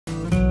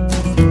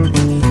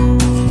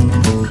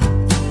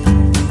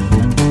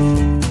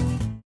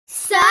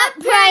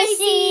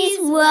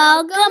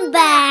Welcome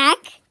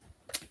back.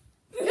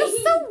 You're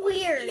so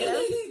weird.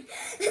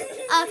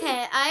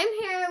 Okay, I'm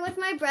here with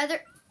my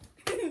brother.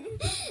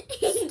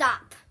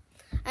 Stop.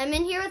 I'm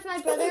in here with my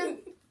brother.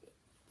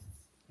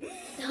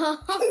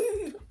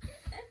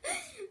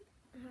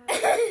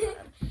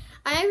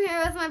 I'm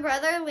here with my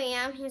brother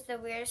Liam. He's the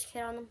weirdest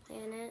kid on the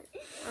planet.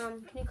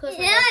 Can you close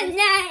my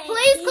door?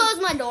 Please close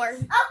my door.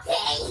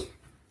 Okay.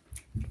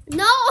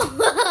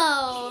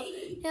 No!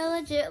 He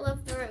legit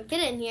left the room.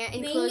 Get in here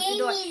and close the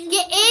door.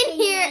 Get in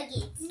here.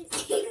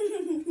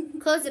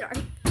 Close the door.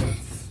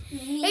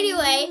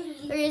 Anyway,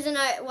 the reason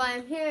why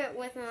I'm here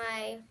with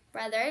my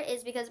brother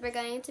is because we're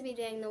going to be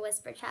doing the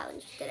Whisper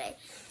Challenge today.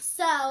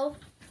 So,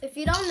 if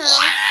you don't know,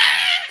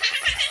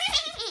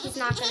 he's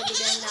not going to be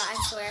doing that, I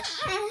swear.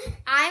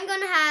 I'm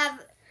going to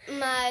have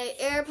my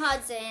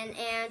AirPods in,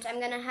 and I'm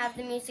going to have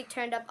the music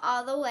turned up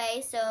all the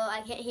way so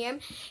I can't hear him.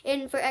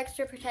 And for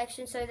extra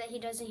protection so that he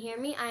doesn't hear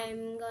me,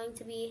 I'm going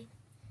to be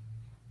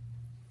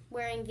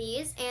wearing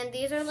these. And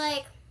these are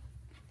like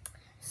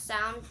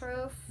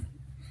soundproof.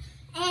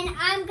 And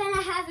I'm going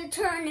to have a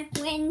turn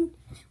when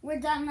we're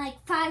done,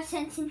 like 5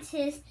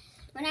 sentences.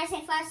 When I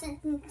say 5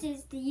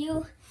 sentences to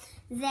you,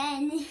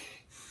 then...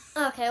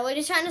 Okay, what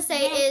he's trying to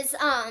say is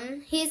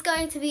he's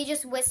going to be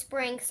just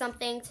whispering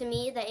something to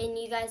me that and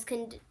you guys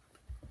can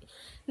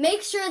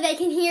make sure they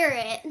can hear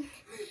it.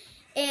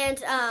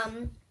 And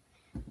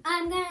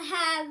I'm going to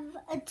have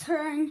a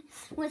turn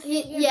with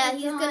he's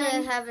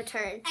going to have a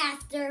turn.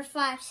 After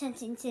 5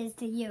 sentences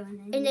to you.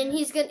 And then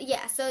he's going to,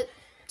 so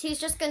he's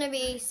just going to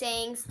be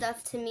saying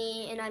stuff to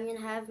me and I'm going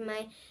to have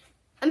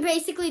I'm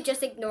basically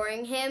just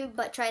ignoring him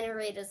but trying to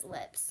read his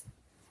lips.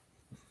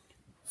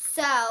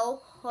 So,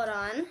 hold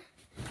on.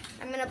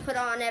 I'm going to put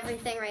on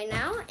everything right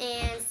now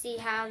and see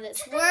how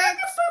this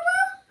works.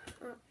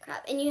 Oh,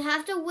 crap. And you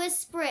have to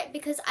whisper it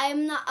because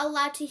I'm not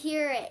allowed to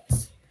hear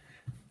it.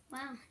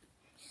 Wow.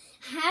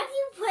 How do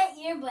you put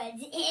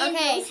earbuds in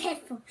those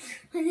headphones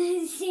at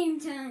the same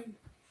time?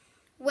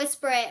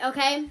 Whisper it,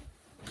 okay?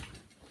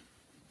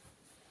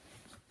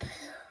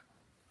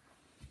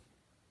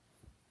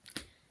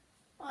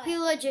 What? He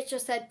legit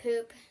just said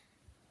poop.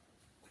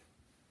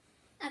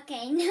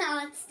 Okay, now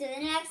let's do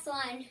the next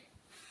one.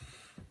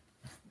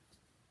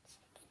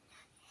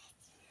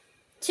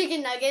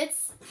 Chicken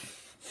nuggets.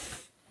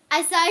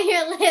 I saw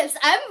your lips.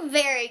 I'm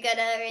very good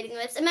at reading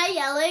lips. Am I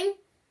yelling?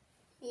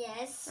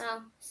 Yes.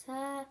 Oh,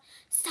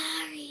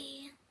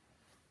 sorry.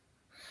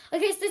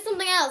 Okay, say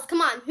something else.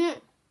 Come on.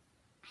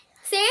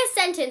 Say a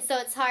sentence so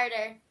it's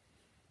harder.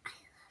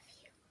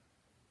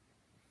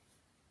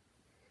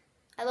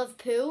 I love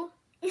poo?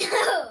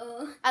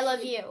 No. I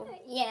love you.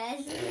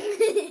 Yes.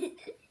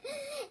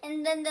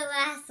 And then the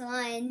last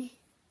one.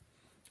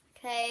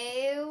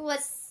 Okay,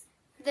 what's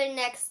the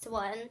next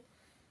one?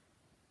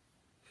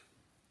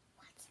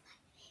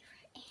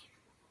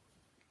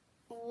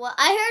 What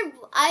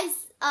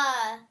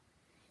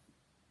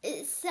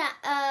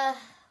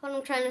what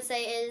I'm trying to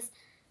say is,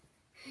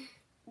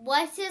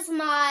 what is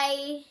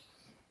my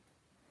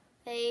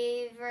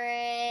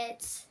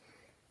favorite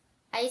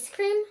ice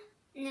cream?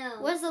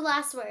 No. What's the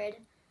last word?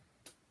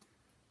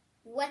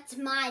 What's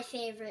my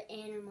favorite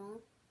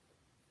animal?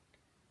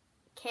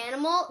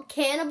 Cannibal?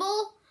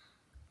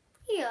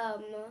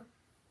 Yum.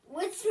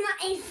 What's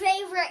my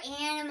favorite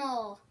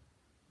animal?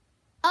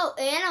 Oh,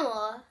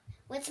 animal.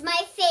 What's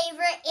my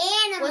favorite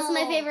animal? What's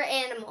my favorite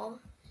animal?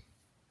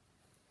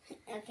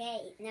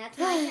 Okay, now it's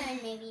my turn,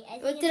 maybe.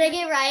 Did I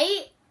get it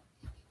right?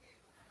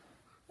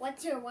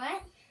 What's your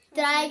what?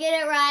 Did I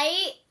get it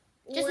right?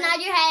 Just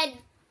nod your head.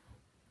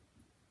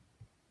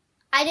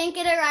 I didn't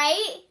get it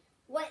right?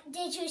 What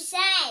did you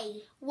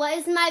say? What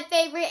is my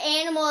favorite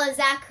animal? Is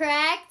that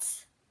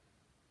correct?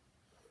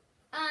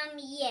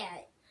 Yeah.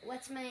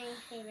 What's my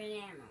favorite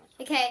animal?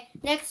 Okay,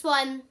 next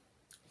one.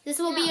 This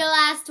will be your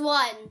last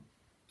one.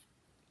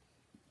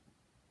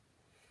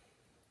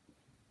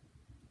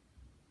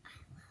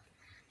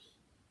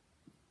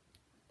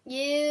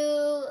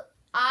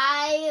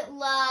 I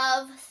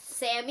love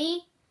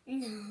Sammy?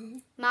 No.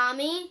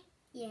 Mommy?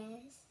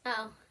 Yes.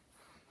 Oh.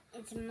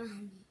 It's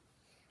Mommy.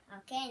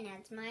 Okay, now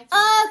it's my turn.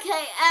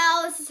 Okay,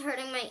 ow, this is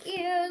hurting my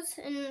ears,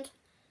 and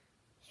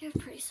you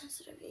have pretty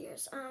sensitive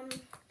ears.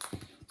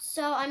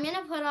 So I'm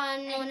gonna put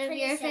on one of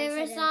your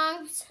favorite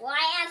songs. Well,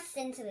 I have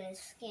sensitive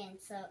skin,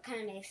 so it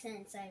kind of makes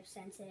sense I have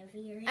sensitive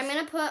ears. I'm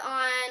gonna put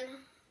on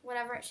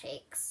whatever it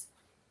takes.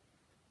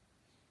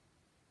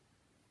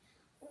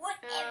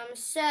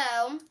 So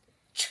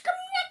chicken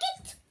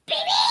nuggets,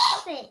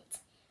 baby.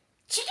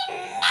 Chicken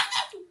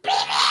nuggets, baby.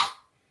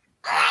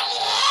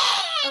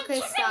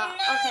 Okay, stop.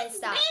 Okay,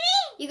 stop.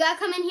 You gotta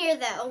come in here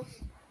though.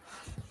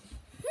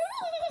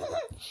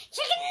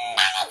 Chicken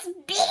nuggets,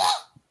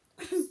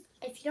 baby.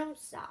 If you don't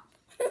stop.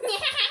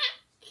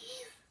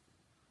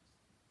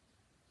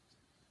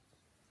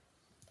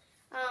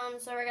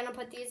 So we're gonna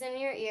put these in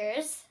your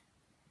ears,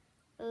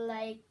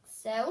 like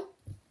so.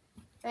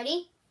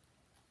 Ready?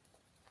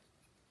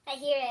 I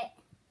hear it.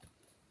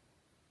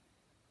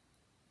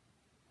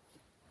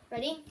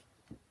 Ready?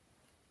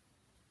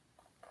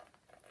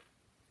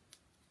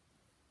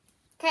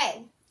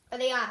 Okay, are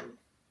they on?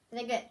 Are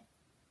they good?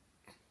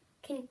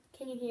 Can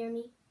you hear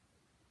me?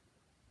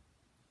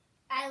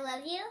 I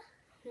love you.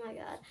 Oh my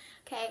god.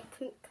 Okay,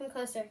 come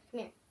closer. Come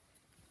here.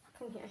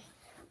 Come here.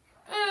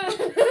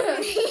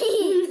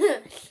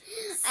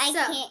 I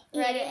can't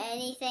hear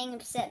anything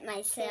except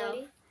myself.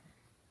 Ready?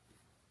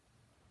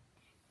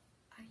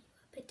 Are you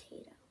a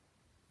potato?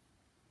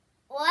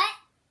 What?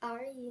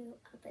 Are you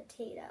a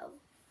potato?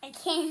 I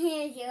can't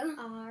hear you.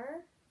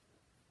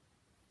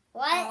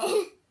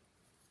 What?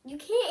 You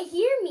can't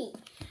hear me.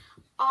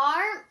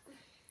 Oh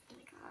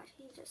my god,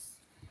 he just...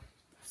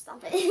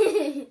 Stop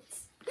it.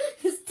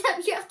 Stop,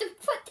 you have to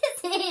put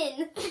this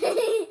in.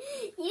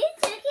 You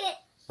took it.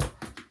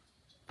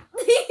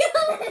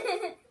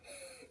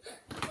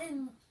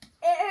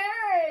 It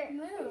hurt.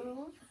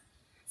 Move.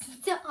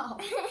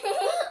 Stop.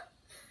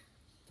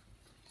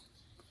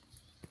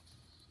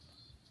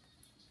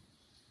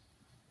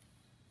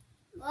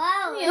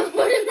 Wow. Yeah,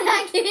 put it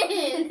back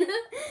in.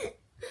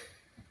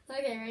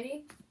 Okay, ready?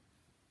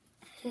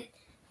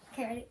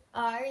 Okay, ready?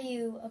 Are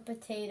you a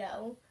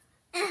potato?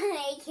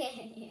 I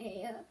can't hear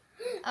you.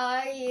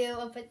 Are you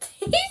a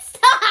potato?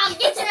 Stop!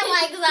 Get your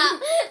legs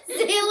up.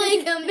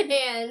 Silly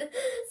command.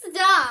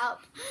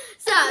 Stop.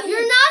 Stop.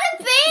 You're not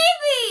a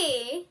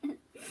baby.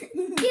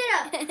 Get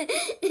up.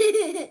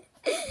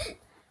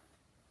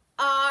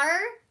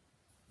 Are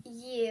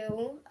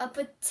you a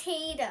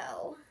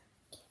potato?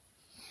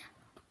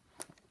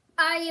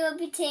 Are you a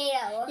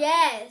potato?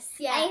 Yes.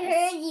 I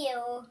heard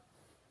you.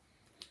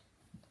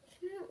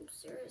 No,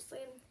 seriously.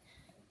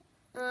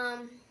 I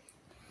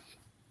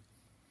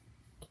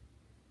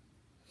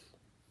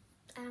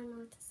don't know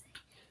what to say.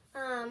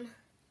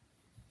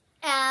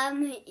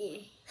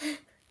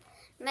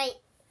 My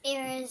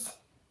ears.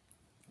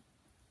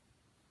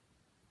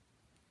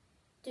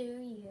 Do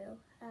you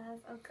have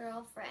a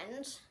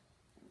girlfriend?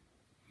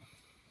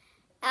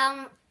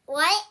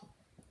 What?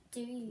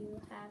 Do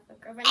you have a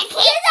girlfriend? I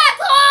can't that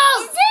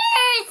close! It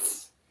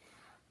hurts!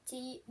 Do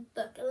you,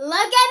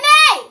 look at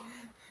me!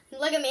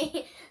 Look at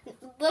me.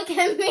 Look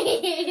at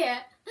me.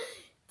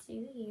 Do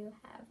you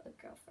have a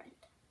girlfriend?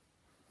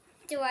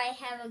 Do I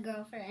have a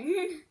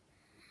girlfriend?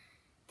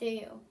 Do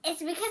you?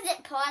 It's because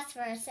it paused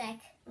for a sec.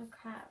 Oh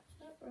crap.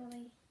 Not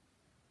really.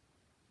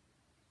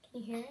 Can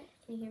you hear it?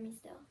 Can you hear me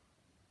still?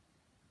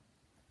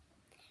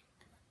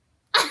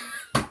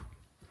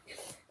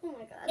 Oh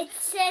my god. It's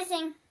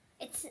saying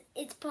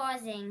it's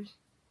pausing.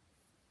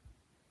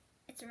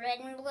 It's red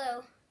and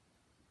blue.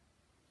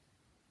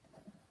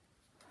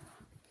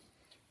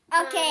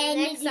 Okay, I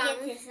need to get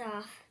this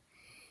off.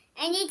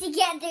 I need to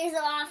get this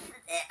off.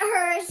 It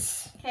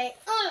hurts. Okay.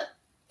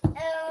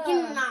 Give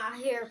me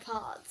my hair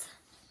pods.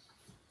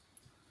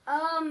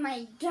 Oh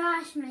my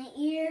gosh, my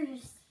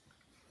ears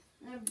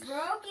are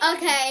broken.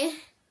 Okay.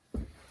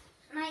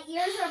 My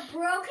ears are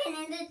broken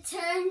and they're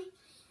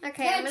I'm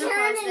gonna pause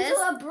turned this.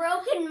 into a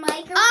broken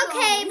microphone.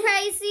 Okay,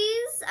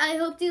 Pisces. I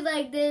hope you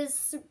like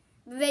this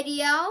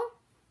video.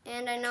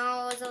 And I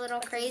know it was a little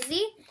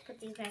crazy. Put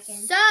these back in.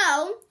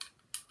 So,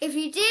 if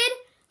you did,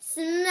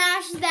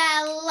 smash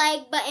that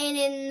like button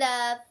in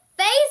the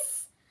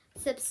face.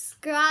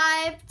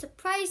 Subscribe to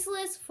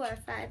Priceless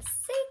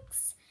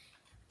 456.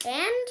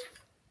 And,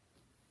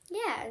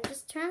 yeah,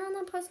 just turn on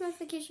the post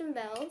notification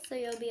bell so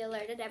you'll be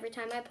alerted every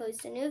time I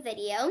post a new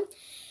video.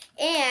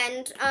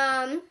 And,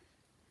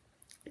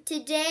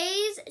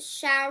 today's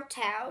shout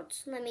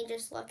out, let me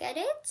just look at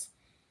it.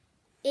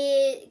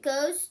 It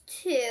goes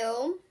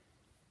to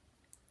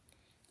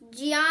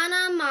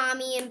Gianna,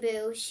 Mommy, and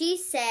Boo. She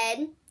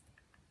said,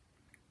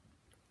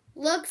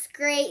 looks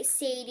great,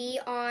 Sadie,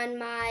 on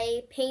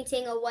my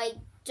painting a white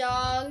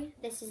dog.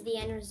 This is the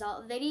end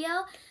result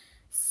video.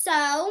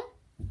 So,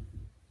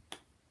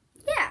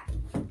 yeah.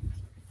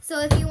 So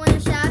if you want a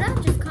shout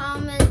out, just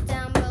comment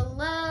down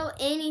below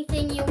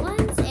anything you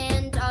want,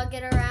 and I'll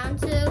get around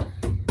to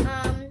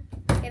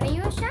giving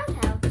you a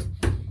shout out.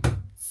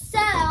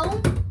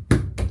 So,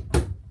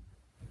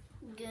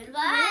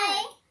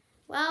 goodbye.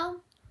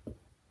 well,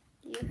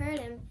 you heard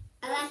him.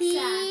 Alexa.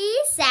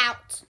 Peace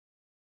out.